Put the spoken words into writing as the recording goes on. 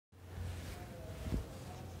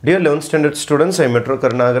Dear 11th standard students, I am Metro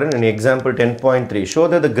Karnagaran in example 10.3. Show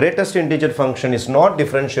that the greatest integer function is not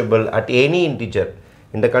differentiable at any integer.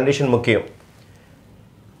 In the condition mukkiyam.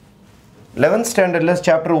 11th standard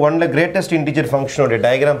chapter 1 la greatest integer function oda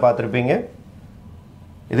diagram paathirupinga.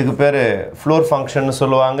 Idhukku peru floor function nu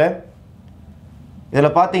solluvaanga.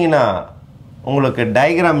 Idhula pathina உங்களுக்கு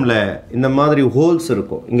டயகிராமில் இந்த மாதிரி holes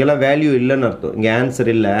இருக்கும். இங்கெல்லாம் value இல்லைன்னு அர்த்தம். இங்கே answer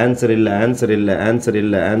இல்லை, answer இல்லை, ஆன்சர் இல்லை, ஆன்சர்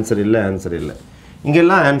இல்லை, ஆன்சர் இல்லை, ஆன்சர் இல்லை.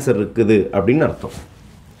 இங்கெல்லாம் ஆன்சர் இருக்குது அப்படின்னு அர்த்தம்.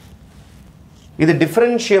 இது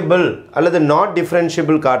டிஃபரன்ஷியபிள் அல்லது நாட்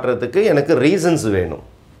டிஃபரன்ஷியபிள் காட்டுறதுக்கு எனக்கு ரீசன்ஸ் வேணும்.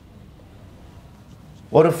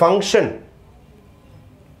 ஒரு ஃபங்க்ஷன்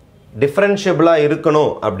டிஃபரன்ஷியபிளாக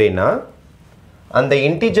இருக்கணும் அப்படின்னா அந்த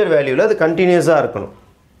இன்டிஜர் வேல்யூவில் அது கண்டினியூஸாக இருக்கணும்.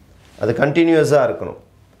 அது கண்டினியூஸாக இருக்கணும்.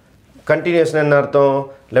 கண்டினியூஸ் என்ன அர்த்தம்?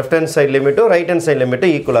 Left hand side லிமிட்டும் right hand side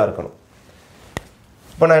லிமிட்டும் ஈக்குவலாக இருக்கணும்.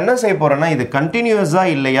 இப்போ நான் என்ன செய்ய போகிறேன்னா இது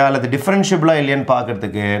கண்டினியூஸாக இல்லையா அல்லது டிஃபரன்ஷியபிளாக இல்லையான்னு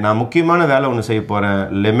பார்க்குறதுக்கு நான் முக்கியமான வேலை ஒன்று செய்ய போகிறேன்.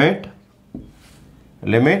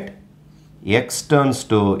 லிமிட் எக்ஸ் டர்ன்ஸ்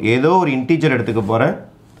டு ஏதோ ஒரு இன்டீஜர் எடுத்துக்க போகிறேன்.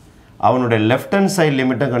 அவனுடைய லெஃப்ட் ஹேண்ட் சைட்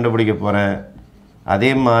லிமிட்டை கண்டுபிடிக்க போகிறேன்.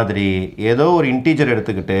 அதே மாதிரி ஏதோ ஒரு இன்டீஜர்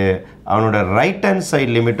எடுத்துக்கிட்டு அவனோட ரைட் ஹேண்ட்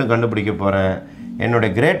சைட் லிமிட்டும் கண்டுபிடிக்க போகிறேன். என்னோட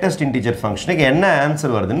கிரேட்டஸ்ட் இன்டீஜர் ஃபங்க்ஷனுக்கு என்ன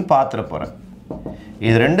ஆன்சர் வருதுன்னு பார்த்துட போகிறேன்.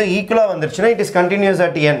 இது ரெண்டும் ஈக்குவலாக வந்துருச்சுன்னா it is continuous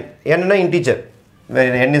at N. என்னன்னா integer.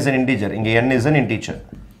 n is an integer. இங்கே n is an integer.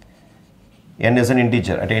 n is an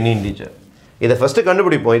integer at any integer. இதை ஃபஸ்ட்டு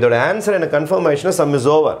கண்டுபிடிப்போம். இதோட ஆன்சர் எனக்கு கன்ஃபார்ம் ஆயிடுச்சுன்னா சம் இஸ்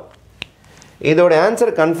ஓவர். இதோட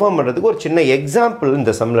ஆன்சர் கன்ஃபார்ம் பண்ணுறதுக்கு ஒரு சின்ன எக்ஸாம்பிள்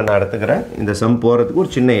இந்த சம்மில் நான் எடுத்துக்கிறேன். இந்த சம் போகிறதுக்கு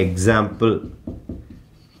ஒரு சின்ன எக்ஸாம்பிள்.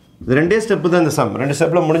 இது ரெண்டே ஸ்டெப்பு தான் இந்த சம். 2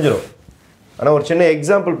 ஸ்டெப்பில் முடிஞ்சிடும். ஆனால் ஒரு சின்ன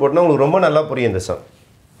எக்ஸாம்பிள் போட்டுனா உங்களுக்கு ரொம்ப நல்லா புரியும் இந்த some.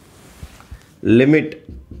 Limit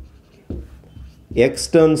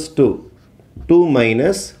X turns to 2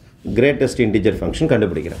 minus greatest integer function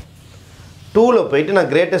கண்டுபிடிக்கிறேன். 2ல் போயிட்டு நான்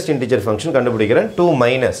கிரேட்டஸ்ட் இன்டிஜர் ஃபங்க்ஷன் கண்டுபிடிக்கிறேன்.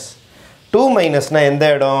 2 மைனஸ்னால் எந்த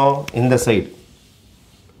இடம்? இந்த சைடு,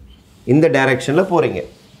 இந்த டைரெக்ஷனில் போகிறீங்க.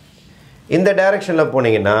 இந்த டைரெக்ஷனில்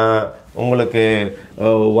போனீங்கன்னா உங்களுக்கு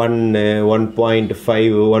 1,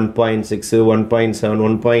 1.5, 1.6, 1.7,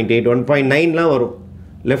 1.8, 1.9லாம் வரும்.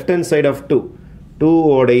 லெஃப்ட் ஹேண்ட் சைட் ஆஃப் 2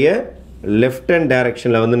 உடைய லெஃப்ட் ஹேண்ட்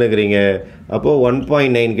டைரெக்ஷனில் வந்து நிற்கிறீங்க. அப்போது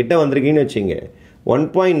 1.9 கிட்ட வந்திருக்கீங்கன்னு வச்சுங்க.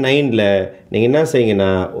 1.9ல் நீங்கள் என்ன செய்யுங்கன்னா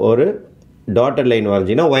ஒரு டாட்டட் லைன்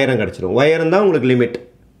வரைஞ்சிங்கன்னா உயரம் கிடச்சிரும். உயரம் தான் உங்களுக்கு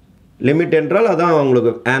லிமிட் என்றால் அதான்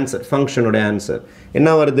உங்களுக்கு ஆன்சர். ஃபங்க்ஷனோட ஆன்சர் என்ன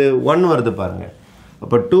வருது? 1 வருது பாருங்கள்.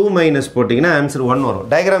 அப்போ 2 மைனஸ் போட்டிங்கன்னா ஆன்சர் 1 வரும்.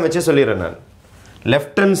 டயக்ராம் வச்சே சொல்லிடுறேன் நான்.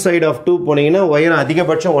 லெஃப்ட் ஹேண்ட் சைட் ஆஃப் 2 போனீங்கன்னா உயரம்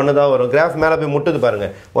அதிகபட்சம் 1 தான் வரும். கிராஃப் மேலே போய் முட்டுது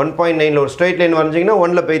பாருங்கள். 1.9ல் ஒரு ஸ்ட்ரைட் லைன் வரைஞ்சிங்கன்னா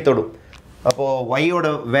 1ல் போய் தொடும். அப்போது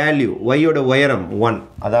ஒய்யோட வேல்யூ, ஒய்யோட உயரம் 1,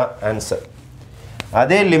 அதான் ஆன்சர்.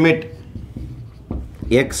 அதே limit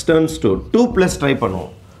X turns to 2 plus try பண்ணுவோம்.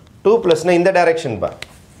 2 ப்ளஸ்னால் இந்த டைரெக்ஷன் பா,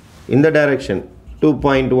 இந்த டைரெக்ஷன்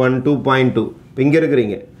 2.1, 2.2. இப்போ இங்கே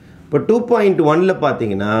இருக்கிறீங்க. இப்போ 2.1ல்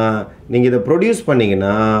பார்த்தீங்கன்னா நீங்கள் இதை ப்ரொடியூஸ்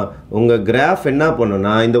பண்ணிங்கன்னா உங்கள் கிராஃப் என்ன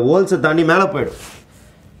பண்ணுன்னா இந்த ஹோல்ஸை தாண்டி மேலே போயிடும்.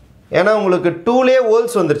 ஏன்னா உங்களுக்கு 2லே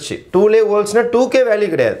ஹோல்ஸ் வந்துருச்சு. 2லே ஹோல்ஸ்னால் 2கே வேல்யூ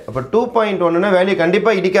கிடையாது. அப்போ 2.1னா வேல்யூ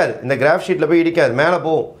கண்டிப்பாக இடிக்காது. இந்த கிராஃப் ஷீட்டில் போய் இடிக்காது. மேலே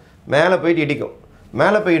போகும். மேலே போயிட்டு இடிக்கும்.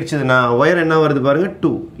 மேலே போய் இடிச்சதுன்னா ஒயர் என்ன வருது பாருங்கள்?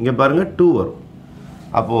 2. இங்கே பாருங்கள் 2 வரும்.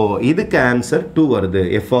 அப்போது இதுக்கு ஆன்சர் 2 வருது.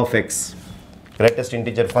 f of x greatest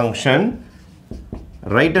integer function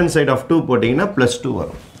right hand side of 2 போட்டிங்கன்னா +2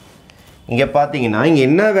 வரும். இங்கே பார்த்தீங்கன்னா இங்கே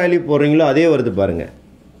என்ன வேல்யூ போடுறீங்களோ அதே வருது பாருங்கள்.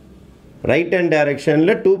 ரைட் ஹேண்ட்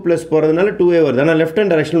டைரெக்ஷனில் 2 ப்ளஸ் போகிறதுனால 2a வருது. ஆனால் லெஃப்ட்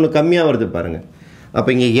ஹேண்ட் டைரெக்ஷனில் ஒன்று கம்மியாக வருது பாருங்கள். அப்போ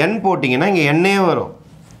இங்கே n போட்டிங்கன்னா இங்கே n வரும்.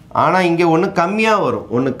 ஆனால் இங்கே ஒன்று கம்மியாக வரும்,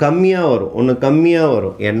 ஒன்று கம்மியாக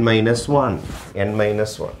வரும். n-1.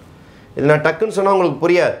 இது நான் டக்குன்னு சொன்னால் உங்களுக்கு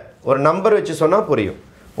புரியாது. ஒரு நம்பர் வச்சு சொன்னால் புரியும்.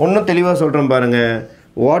 ஒன்றும் தெளிவாக சொல்கிறேன் பாருங்கள்.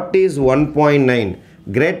 What is 1.9?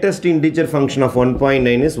 Greatest integer function of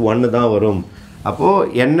 1.9 is 1 தான் வரும். அப்போது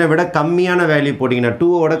என்னை விட கம்மியான வேல்யூ போட்டிங்கன்னா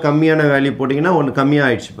 2வோட கம்மியான வேல்யூ போட்டிங்கன்னா ஒன்று கம்மியாக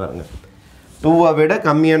ஆகிடுச்சு பாருங்கள். 2வை விட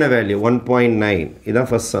கம்மியான வேல்யூ 1.9. இதுதான்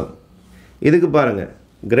ஃபஸ்ட் சம். இதுக்கு பாருங்கள்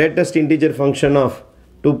கிரேட்டஸ்ட் இன்டிஜர் ஃபங்க்ஷன் ஆஃப்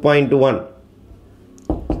 2.1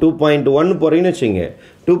 போகிறீங்கன்னு வச்சுங்க.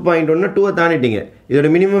 2.1னா 2வை தாண்டிட்டீங்க. இதோட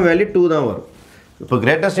மினிமம் வேல்யூ 2 தான் வரும். இப்போ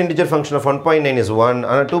greatest integer function of 1.9 is 1.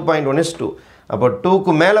 ஆனால் 2.1 இஸ் 2. அப்போ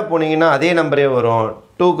 2க்கு மேலே போனீங்கன்னா அதே நம்பரே வரும்.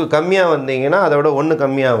 2க்கு கம்மியாக வந்தீங்கன்னா அதை விட 1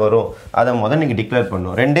 கம்மியாக வரும். அதை முதல் நீங்கள் டிக்ளேர்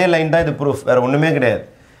பண்ணணும். 2 லைன் தான் இது ப்ரூஃப், வேறு ஒன்றுமே கிடையாது.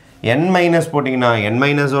 n மைனஸ் போட்டிங்கன்னா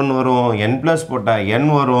n-1 வரும். n ப்ளஸ் போட்டால் n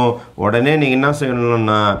வரும். உடனே நீங்கள் என்ன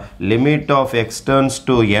செய்யணும்னா limit of X turns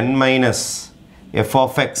to n minus f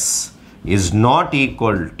of x is not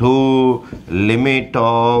equal to limit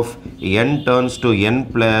of n turns to n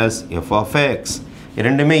plus f of x.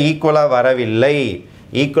 இரண்டுமே ஈக்குவலாக வரவில்லை.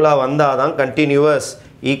 ஈக்குவலாக வந்தால் தான் கண்டினியூவஸ்.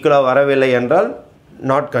 ஈக்குவலாக வரவில்லை என்றால்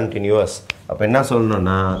not continuous. அப்போ என்ன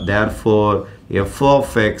சொல்லணும்னா therefore f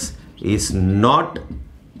of x is not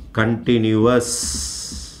continuous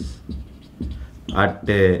at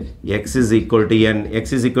x is equal to n. X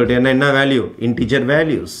is equal to n என்ன value? Integer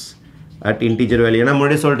values. At integer value ஏன்னா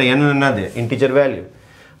முன்னாடி சொல்லிட்டேன் n என்னது? Integer value.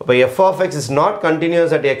 அப்போ f of x is not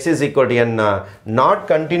continuous at x is equal to n. Not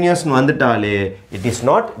continuous வந்துட்டாலே it is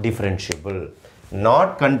not differentiable. Not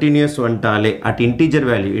continuous வந்துட்டாலே at integer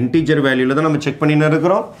value. Integer valueல தான் நம்ம check பண்ணின்னு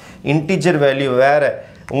இருக்கிறோம். Integer value வேற,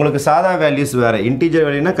 உங்களுக்கு சாதா வேல்யூஸ் வேறு. இன்டீஜர்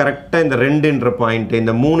வேல்யூனா கரெக்டாக இந்த 2ன்ற பாயிண்ட்டு,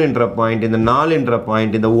 இந்த 3ன்ற பாயிண்ட், இந்த 4ன்ற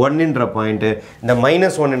பாயிண்ட், இந்த 1ன்ற பாயிண்ட்டு, இந்த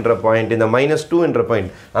 -1ன்ற பாயிண்ட், இந்த -2ன்ற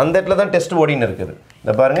பாயிண்ட், அந்த இடத்துல தான் டெஸ்ட் ஓடின்னு இருக்குது.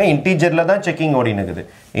 இந்த பாருங்கள், இன்டீஜரில் தான் செக்கிங் ஓடின்னு இருக்குது.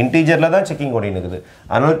 இன்டீஜரில் தான் செக்கிங் ஓடின்னு இருக்குது.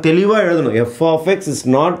 அதனால் தெளிவாக எழுதணும். f of x is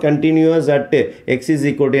not continuous at x is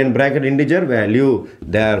equal to n bracket integer value.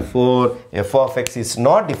 Therefore, f of x is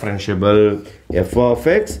not differentiable. f of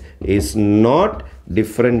x is not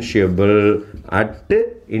differentiable at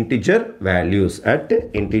integer values. At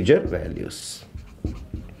integer values.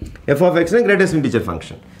 f of x is greatest integer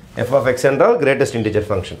function. f of x என்றால் greatest integer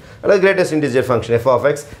function. அல்லது greatest integer function f of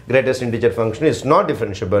x greatest integer function is not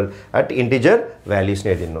differentiable at integer values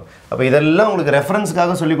எழுதிடணும். அப்போ இதெல்லாம் உங்களுக்கு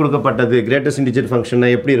ரெஃபரன்ஸ்க்காக சொல்லிக் கொடுக்கப்பட்டது. greatest integer function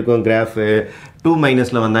எப்படி இருக்கும் graph, 2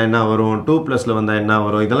 மைனஸில் வந்தால் என்ன வரும், 2 ப்ளஸில் வந்தால் என்ன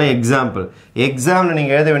வரும், இதெல்லாம் எக்ஸாம்பிள். எக்ஸாம்பிள்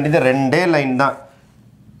நீங்கள் எழுத வேண்டியது 2 லைன் தான்.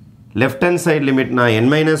 left hand side limit na n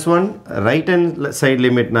minus 1, right hand side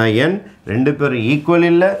limit na n, ரெண்டு பேரும் ஈக்குவல்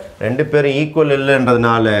இல்லை, ரெண்டு பேரும் equal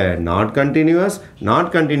இல்லைன்றதுனால not continuous,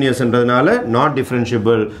 not கண்டினியூஸ்ன்றதுனால not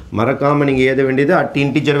differentiable. மறக்காமல் நீங்கள் எழுத வேண்டியது at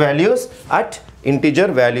integer values. At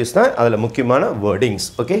integer values தான் அதில் முக்கியமான வேர்டிங்ஸ்.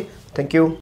 Okay, thank you.